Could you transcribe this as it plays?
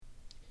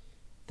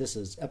This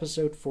is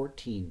episode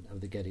 14 of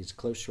the Getty's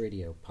Close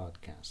Radio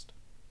podcast.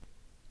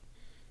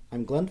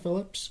 I'm Glenn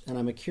Phillips, and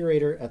I'm a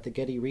curator at the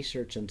Getty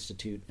Research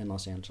Institute in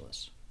Los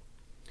Angeles.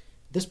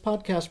 This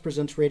podcast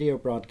presents radio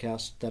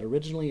broadcasts that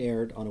originally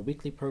aired on a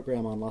weekly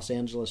program on Los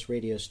Angeles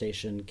radio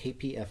station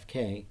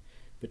KPFK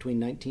between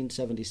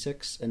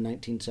 1976 and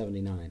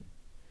 1979.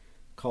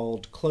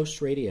 Called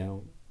Close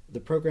Radio,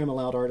 the program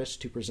allowed artists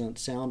to present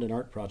sound and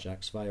art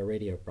projects via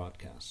radio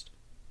broadcast.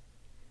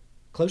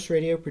 Close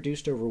Radio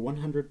produced over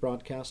 100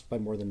 broadcasts by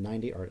more than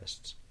 90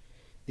 artists.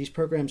 These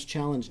programs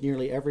challenge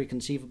nearly every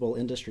conceivable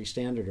industry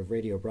standard of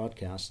radio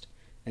broadcast,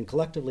 and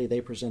collectively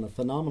they present a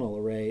phenomenal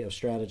array of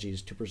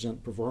strategies to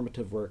present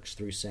performative works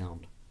through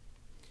sound.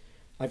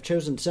 I've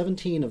chosen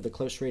 17 of the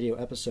Close Radio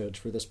episodes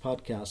for this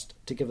podcast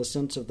to give a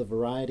sense of the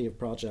variety of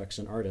projects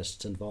and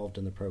artists involved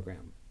in the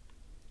program.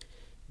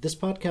 This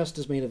podcast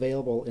is made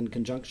available in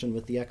conjunction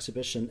with the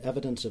exhibition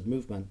Evidence of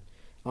Movement,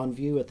 on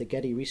view at the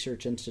Getty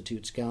Research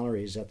Institute's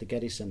galleries at the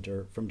Getty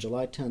Center from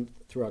July 10th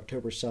through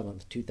October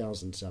 7th,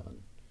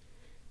 2007.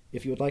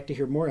 If you would like to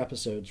hear more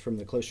episodes from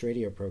the Close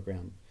Radio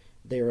program,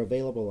 they are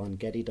available on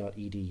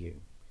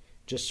getty.edu.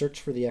 Just search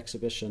for the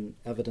exhibition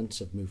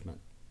Evidence of Movement.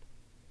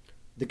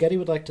 The Getty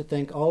would like to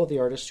thank all of the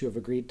artists who have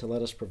agreed to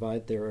let us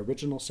provide their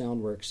original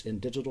sound works in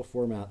digital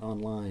format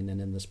online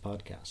and in this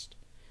podcast.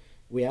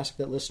 We ask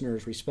that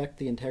listeners respect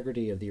the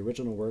integrity of the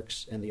original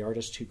works and the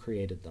artists who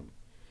created them.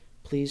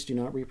 Please do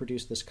not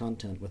reproduce this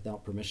content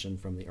without permission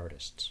from the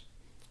artists.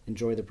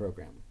 Enjoy the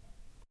program.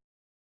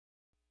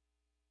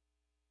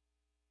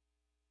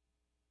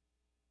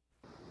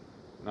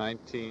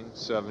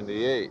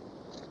 (1978)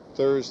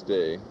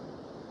 Thursday,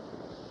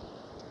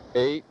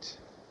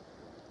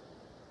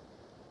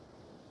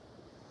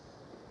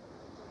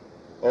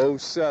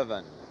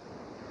 8:07.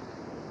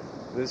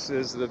 This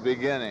is the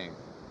beginning.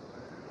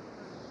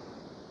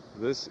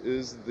 This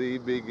is the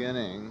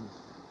beginning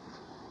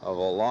of a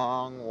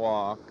long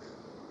walk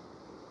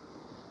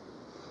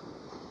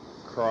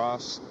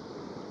across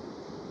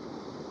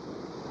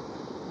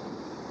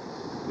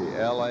the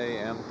LA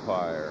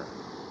Empire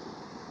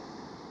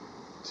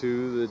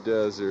to the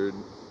desert,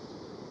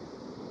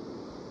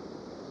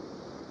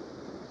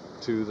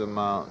 to the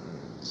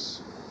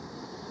mountains.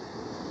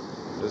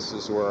 This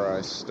is where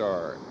I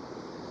start.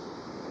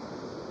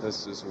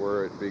 This is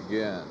where it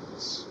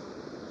begins.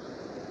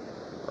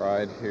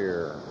 Right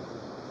here.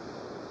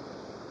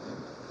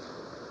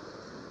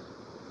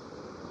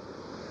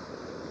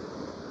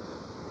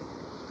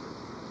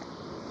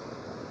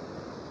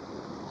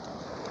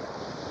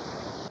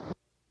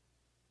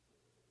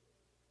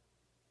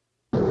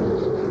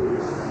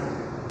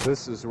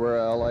 This is where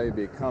LA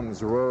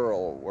becomes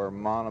rural, where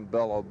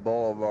Montebello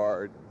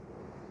Boulevard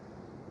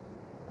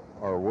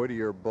or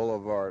Whittier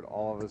Boulevard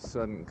all of a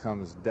sudden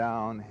comes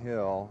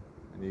downhill,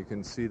 and you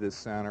can see the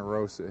Santa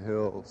Rosa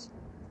Hills.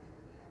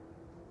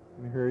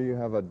 And here you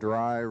have a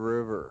dry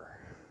river,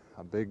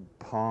 a big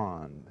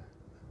pond.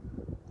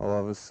 All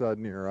of a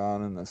sudden you're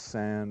out in the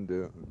sand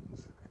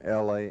dunes.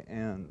 LA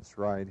ends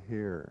right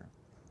here,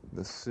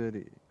 the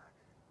city.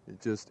 It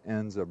just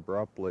ends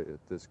abruptly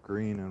at this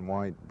green and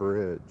white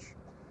bridge.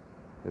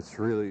 It's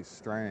really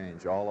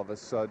strange. All of a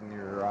sudden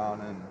you're out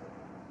in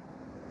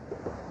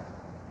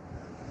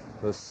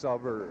the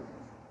suburb.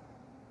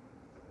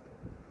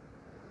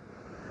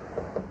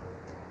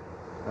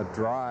 A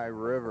dry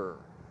river.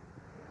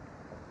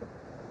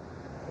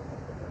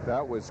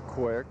 That was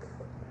quick.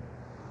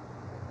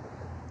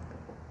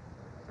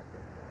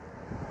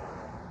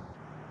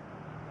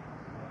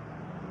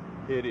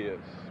 Hideous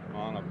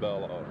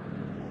Montebello.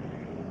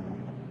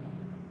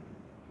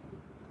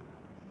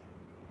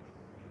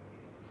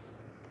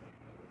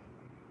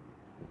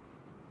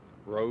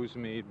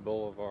 Rosemead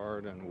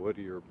Boulevard and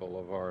Whittier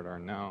Boulevard are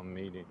now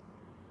meeting.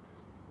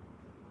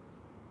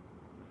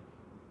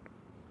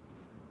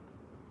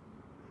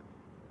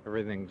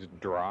 Everything's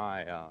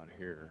dry out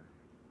here.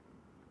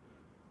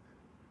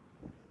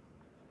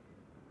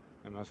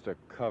 They must have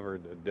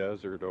covered the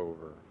desert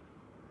over.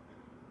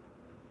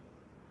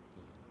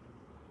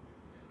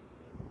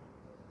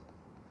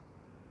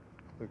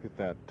 Look at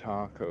that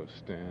taco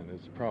stand.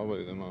 It's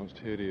probably the most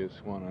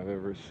hideous one I've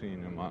ever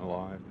seen in my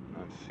life.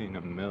 I've seen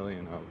a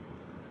million of them.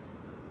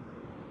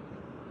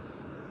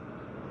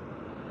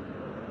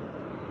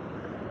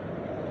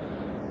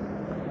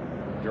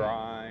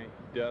 Dry,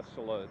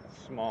 desolate,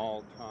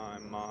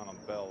 small-time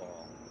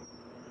Montebello.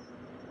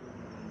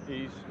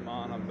 East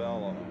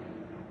Montebello.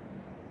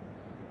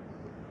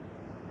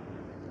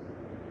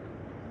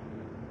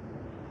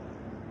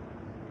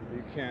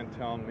 You can't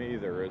tell me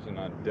there isn't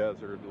a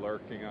desert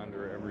lurking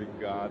under every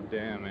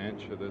goddamn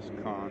inch of this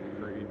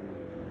concrete,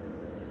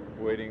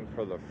 waiting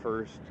for the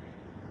first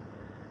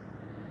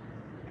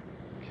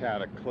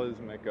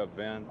cataclysmic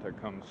event to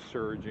come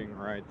surging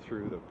right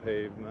through the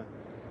pavement.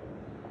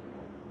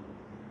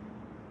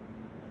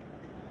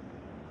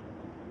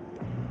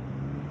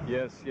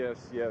 Yes,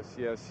 yes, yes,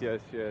 yes, yes,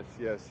 yes,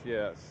 yes,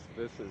 yes.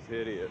 This is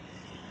hideous.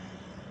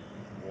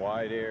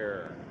 White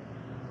air.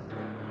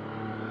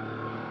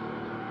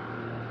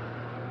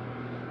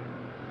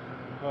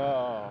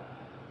 Oh,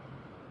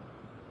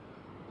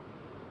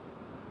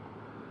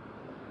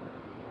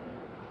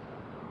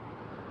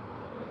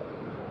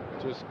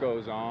 Just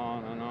goes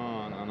on and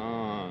on and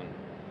on.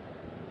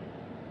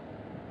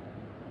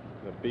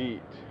 The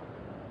beat.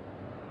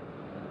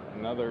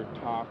 Another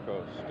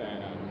taco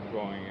stand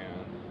going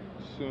in.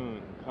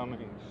 Soon,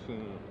 coming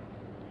soon.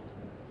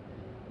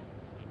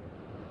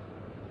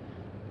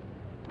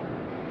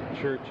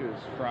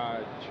 Church's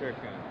fried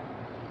chicken.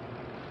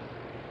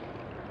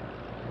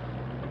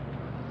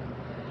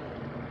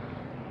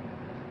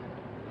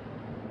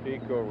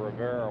 Pico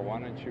Rivera, why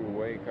don't you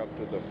wake up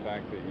to the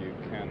fact that you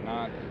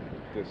cannot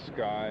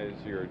disguise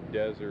your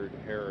desert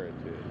heritage?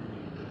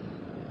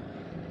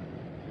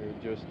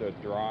 You're just a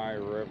dry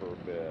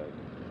riverbed.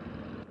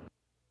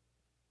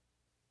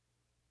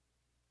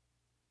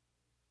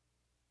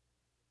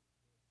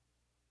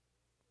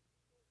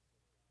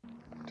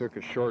 Took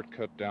a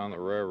shortcut down the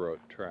railroad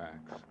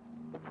tracks.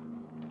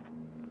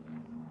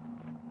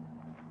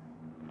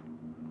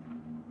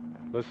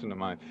 Listen to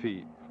my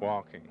feet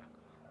walking.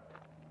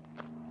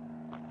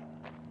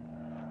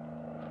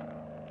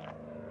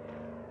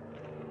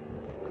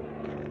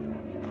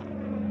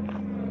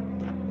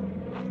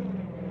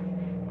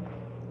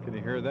 Can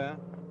you hear that?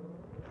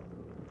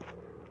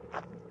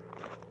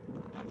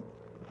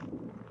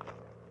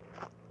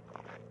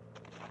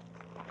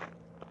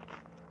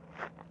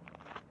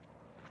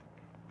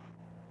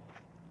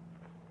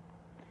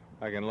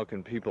 I can look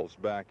in people's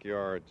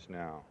backyards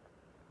now.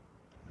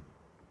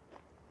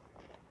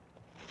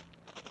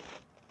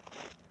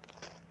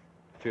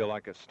 Feel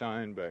like a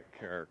Steinbeck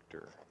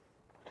character.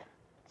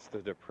 It's the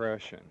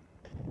Depression.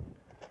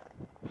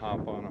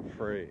 Hop on a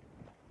freight.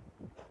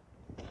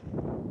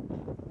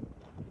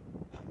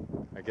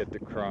 I get to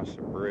cross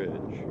a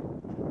bridge.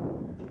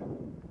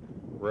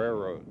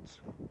 Railroads.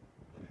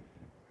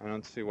 I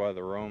don't see why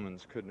the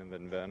Romans couldn't have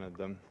invented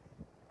them.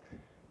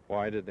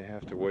 Why did they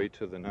have to wait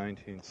till the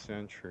 19th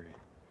century?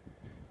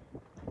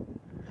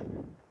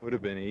 Would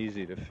have been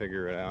easy to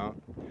figure it out.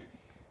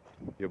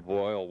 You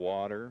boil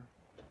water.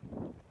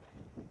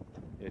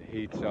 It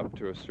heats up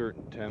to a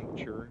certain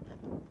temperature.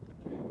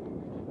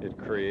 It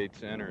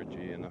creates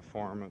energy in the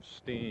form of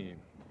steam.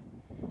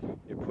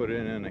 You put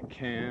it in a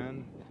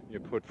can. You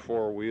put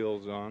 4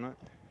 wheels on it.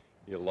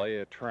 You lay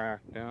a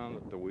track down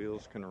that the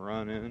wheels can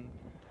run in.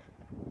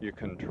 You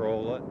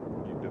control it.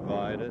 You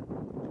divide it.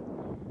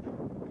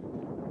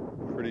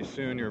 Pretty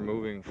soon you're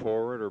moving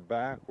forward or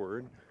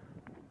backward.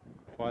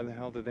 Why the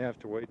hell did they have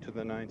to wait till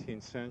the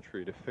 19th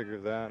century to figure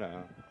that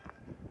out?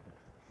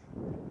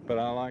 But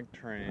I like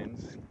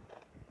trains.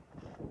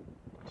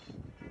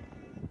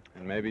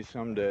 And maybe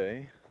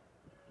someday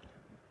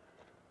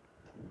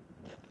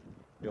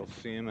you'll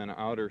see them in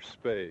outer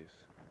space.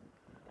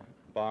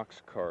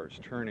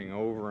 Boxcars turning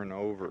over and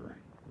over,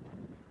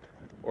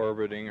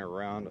 orbiting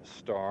around a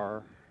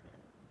star,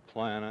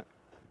 planet.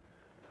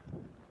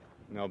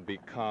 And there'll be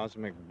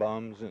cosmic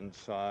bums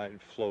inside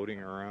floating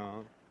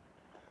around,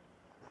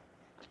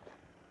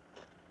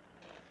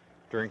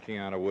 drinking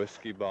out of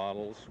whiskey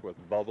bottles with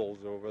bubbles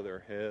over their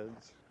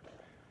heads.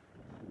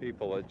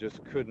 People that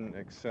just couldn't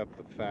accept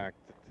the fact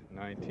that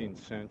the 19th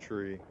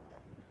century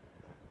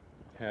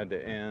had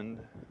to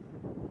end,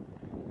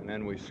 and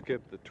then we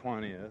skipped the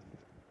 20th,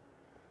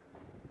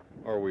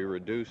 or we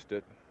reduced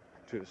it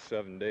to a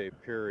 7-day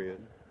period,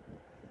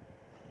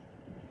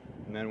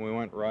 and then we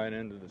went right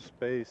into the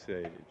space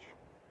age.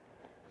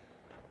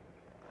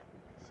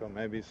 So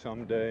maybe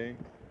someday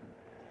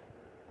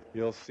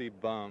you'll see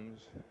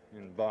bums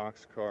in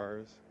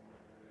boxcars,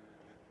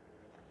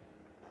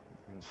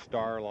 and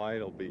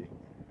starlight will be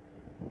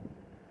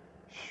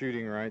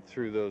shooting right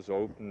through those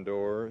open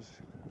doors.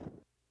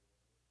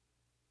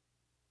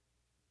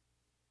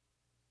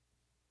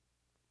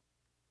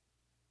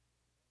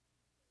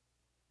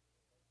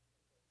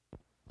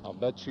 I'll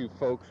bet you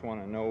folks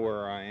want to know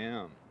where I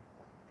am.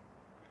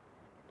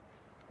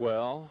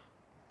 Well,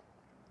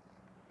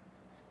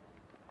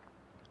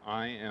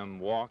 I am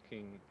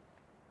walking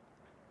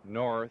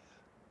north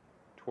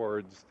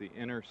towards the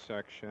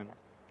intersection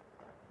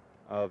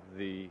of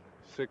the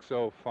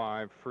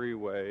 605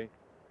 freeway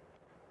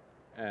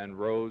and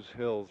Rose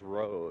Hills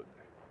Road.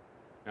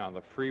 Now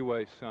the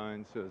freeway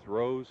sign says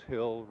Rose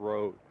Hill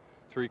Road,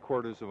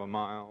 3/4 of a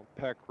mile,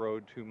 Peck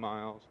Road 2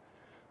 miles,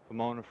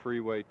 Pomona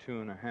Freeway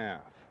 2.5.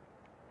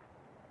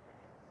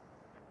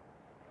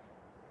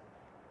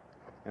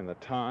 And the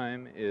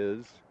time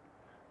is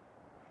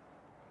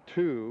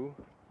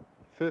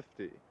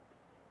 2:50.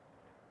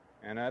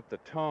 And at the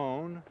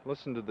tone,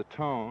 listen to the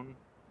tone,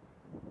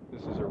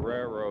 this is a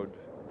railroad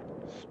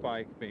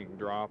spike being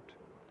dropped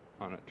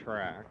on a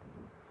track.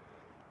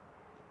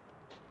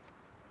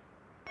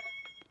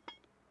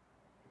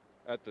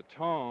 At the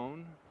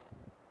tone,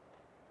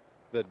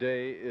 the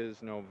day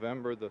is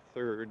November the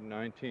 3rd,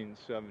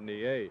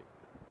 1978.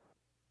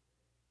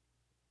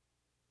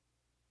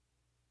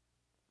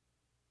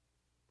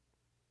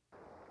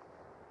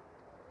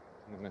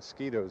 And the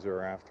mosquitoes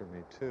are after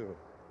me too.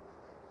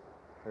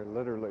 They're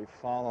literally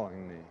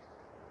following me.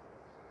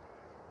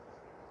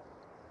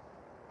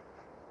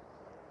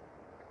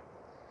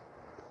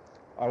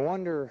 I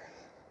wonder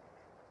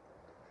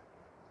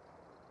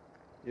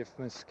If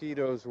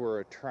mosquitoes were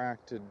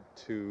attracted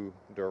to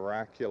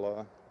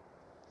Dracula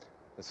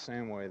the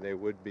same way they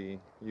would be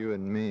you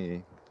and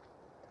me,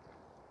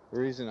 the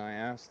reason I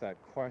ask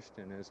that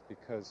question is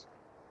because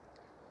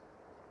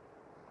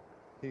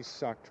he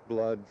sucked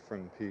blood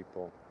from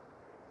people.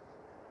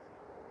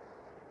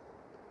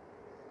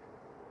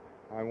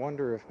 I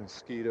wonder if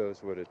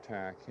mosquitoes would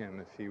attack him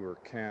if he were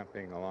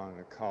camping along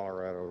the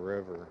Colorado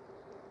River.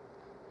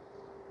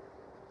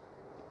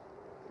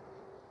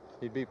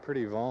 He'd be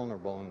pretty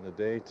vulnerable in the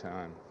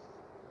daytime,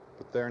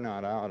 but they're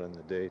not out in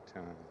the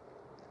daytime.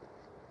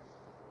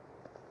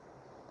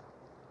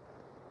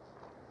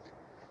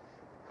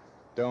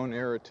 Don't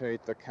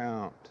irritate the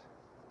count.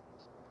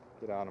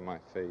 Get out of my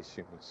face,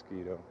 you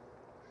mosquito.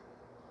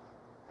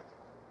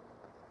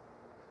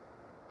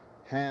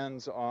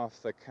 Hands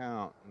off the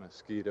count,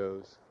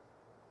 mosquitoes.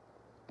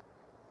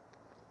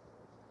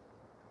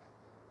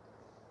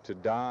 To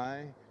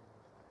die,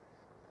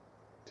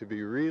 to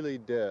be really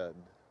dead,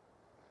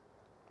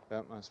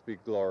 that must be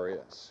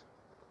glorious.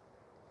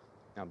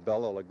 Now,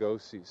 Bela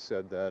Lugosi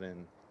said that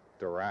in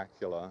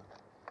Dracula,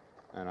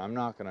 and I'm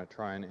not going to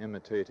try and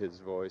imitate his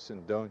voice,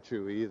 and don't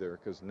you either,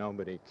 because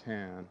nobody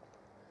can.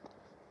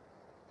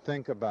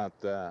 Think about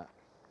that.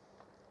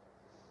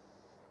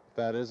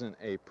 That isn't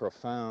a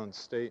profound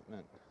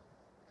statement.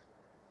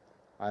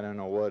 I don't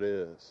know what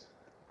is.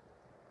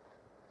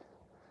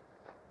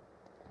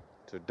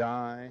 To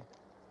die,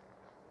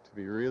 to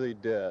be really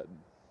dead,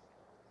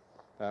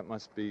 that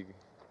must be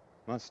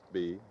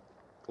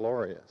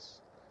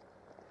glorious.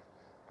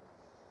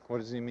 What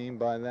does he mean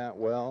by that?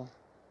 Well,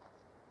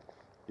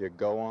 you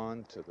go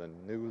on to the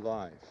new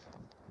life.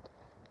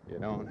 You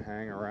don't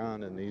hang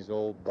around in these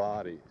old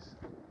bodies.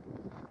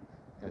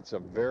 It's a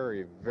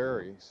very,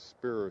 very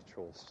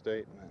spiritual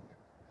statement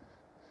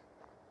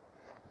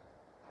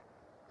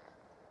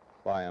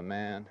by a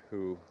man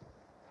who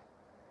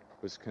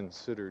was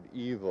considered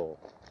evil.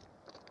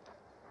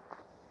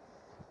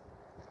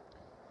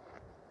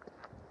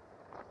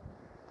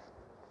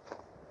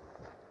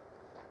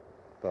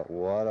 But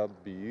what a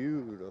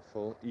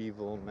beautiful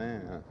evil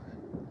man.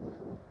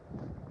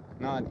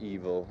 Not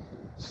evil,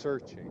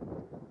 searching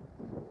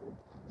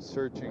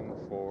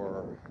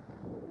for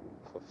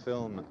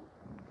fulfillment.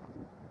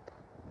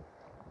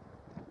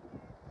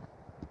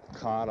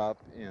 Caught up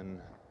in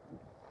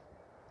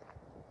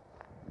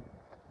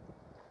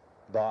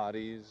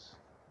bodies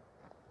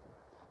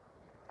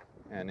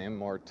and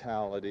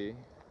immortality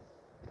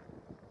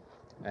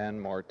and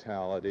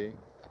mortality,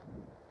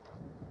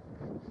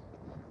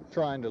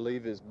 trying to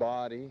leave his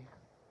body,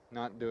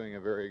 not doing a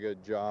very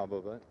good job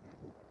of it.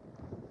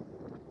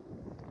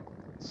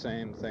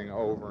 Same thing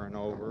over and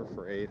over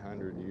for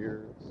 800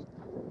 years.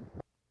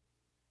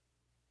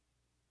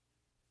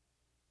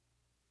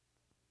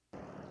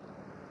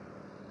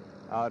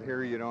 Out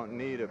here you don't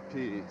need a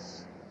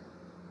peace.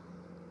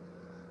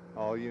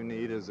 All you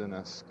need is an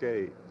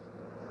escape,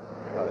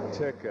 a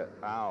ticket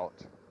out.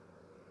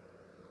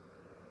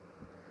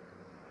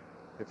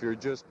 If you're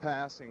just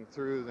passing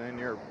through, then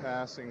you're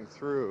passing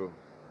through.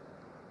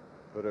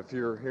 But if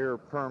you're here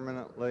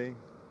permanently,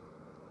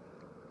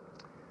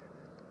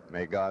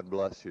 may God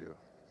bless you,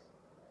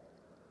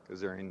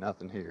 because there ain't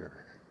nothing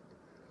here.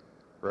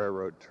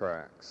 Railroad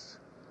tracks,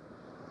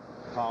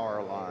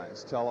 power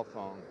lines,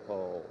 telephone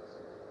poles.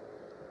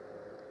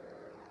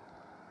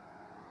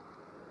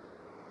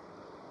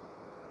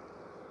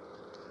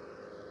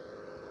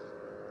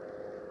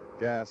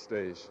 Gas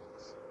stations.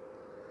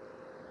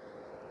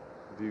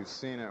 If you've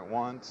seen it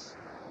once,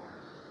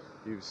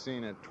 you've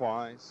seen it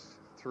twice,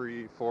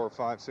 3, 4,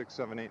 5, 6,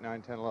 7, 8,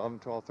 9, 10, 11,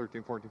 12,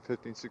 13, 14,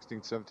 15,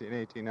 16, 17,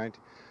 18,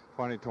 19,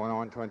 20,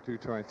 21, 22,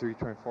 23,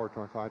 24,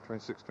 25,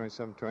 26,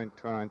 27, 28,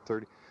 29,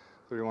 30,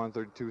 31,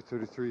 32,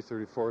 33,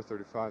 34,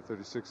 35,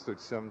 36,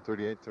 37,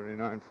 38,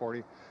 39,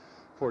 40,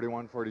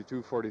 41,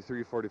 42,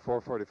 43,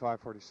 44,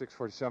 45, 46,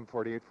 47,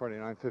 48,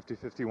 49, 50,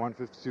 51,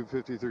 52,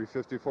 53,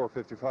 54,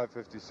 55,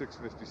 56,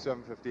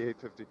 57, 58,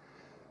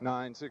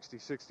 59, 60,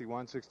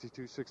 61,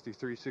 62,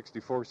 63,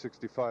 64,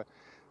 65,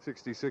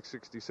 66,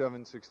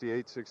 67,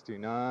 68,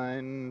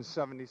 69,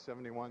 70,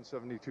 71,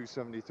 72,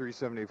 73,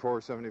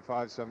 74,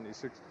 75,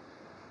 76,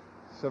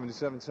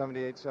 77,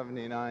 78,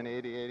 79,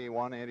 80,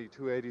 81,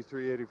 82,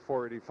 83,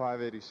 84,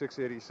 85, 86,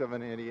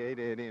 87, 88,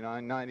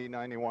 89, 90,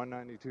 91,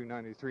 92,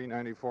 93,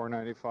 94,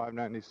 95,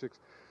 96,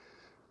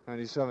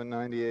 97,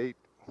 98,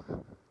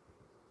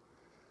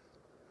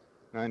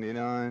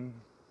 99,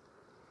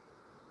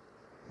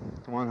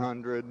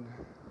 100.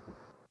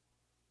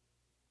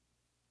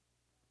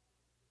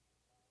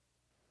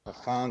 I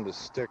found a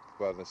stick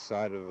by the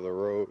side of the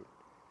road.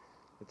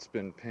 It's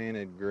been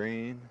painted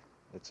green.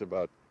 It's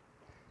about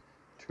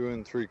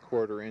 2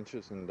 3/4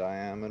 inches in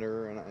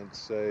diameter, and I'd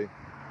say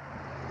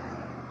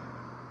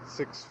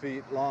 6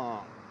 feet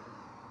long.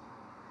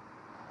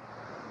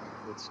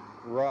 It's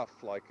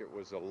rough, like it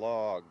was a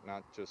log,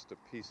 not just a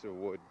piece of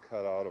wood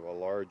cut out of a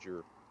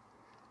larger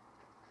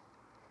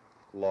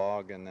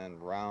log and then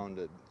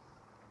rounded.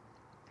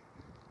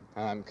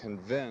 I'm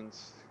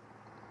convinced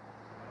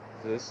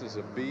this is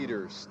a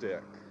beater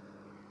stick.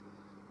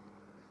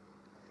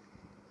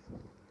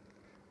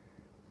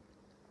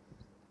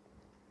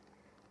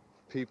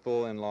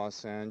 people in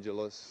Los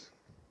Angeles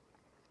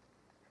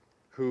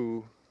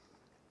who,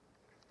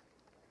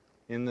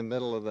 in the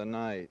middle of the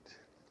night,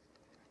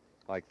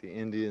 like the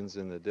Indians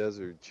in the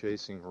desert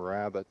chasing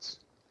rabbits,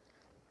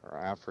 or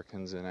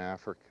Africans in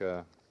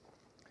Africa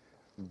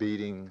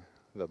beating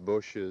the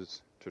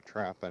bushes to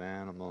trap an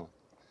animal.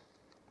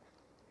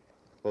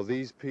 Well,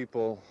 these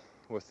people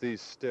with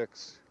these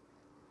sticks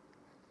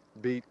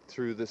beat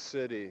through the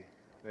city.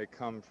 They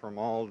come from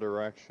all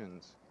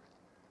directions,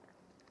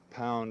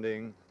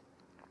 pounding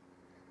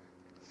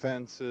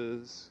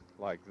fences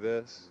like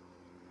this,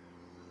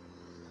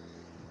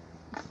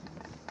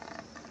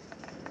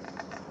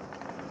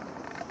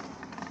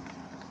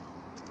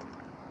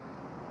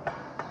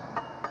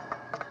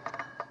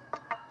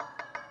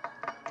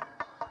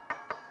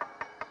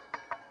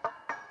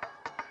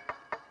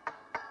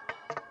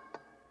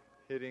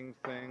 hitting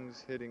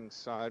things, hitting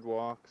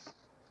sidewalks,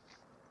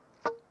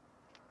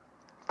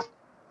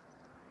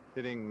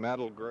 hitting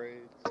metal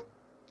grades,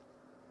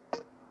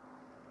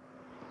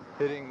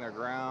 hitting the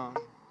ground.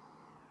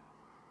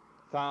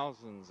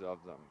 Thousands of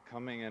them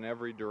coming in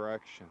every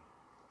direction,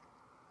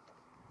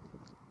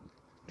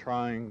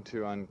 trying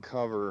to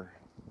uncover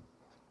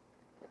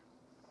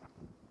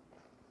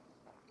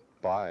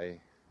by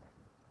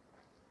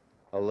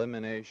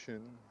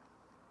elimination,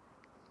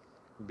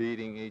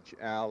 beating each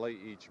alley,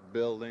 each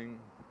building,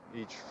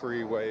 each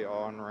freeway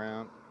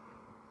on-ramp,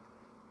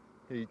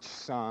 each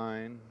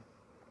sign,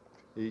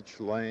 each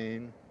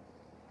lane,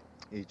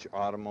 each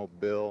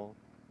automobile,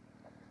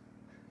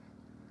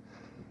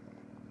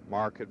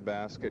 market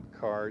basket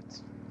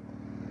carts,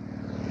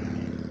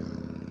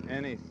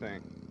 anything,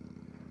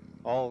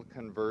 all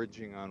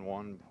converging on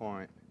one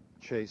point,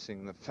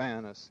 chasing the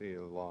fantasy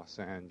of Los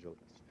Angeles.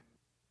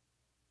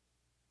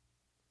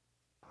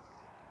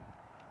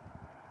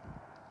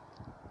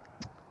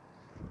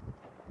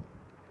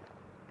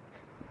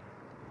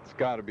 It's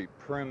got to be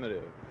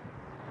primitive.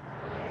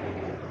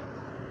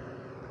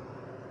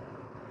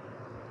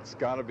 It's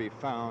got to be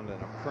found in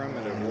a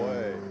primitive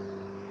way.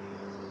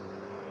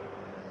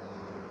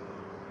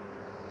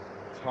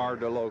 It's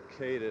hard to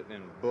locate it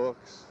in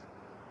books,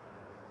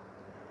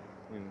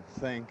 in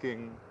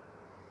thinking,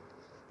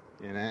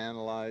 in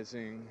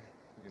analyzing,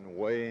 in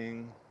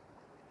weighing,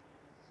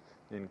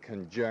 in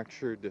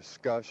conjecture,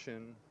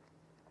 discussion.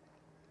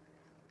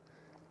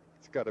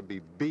 It's got to be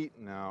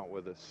beaten out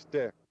with a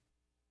stick.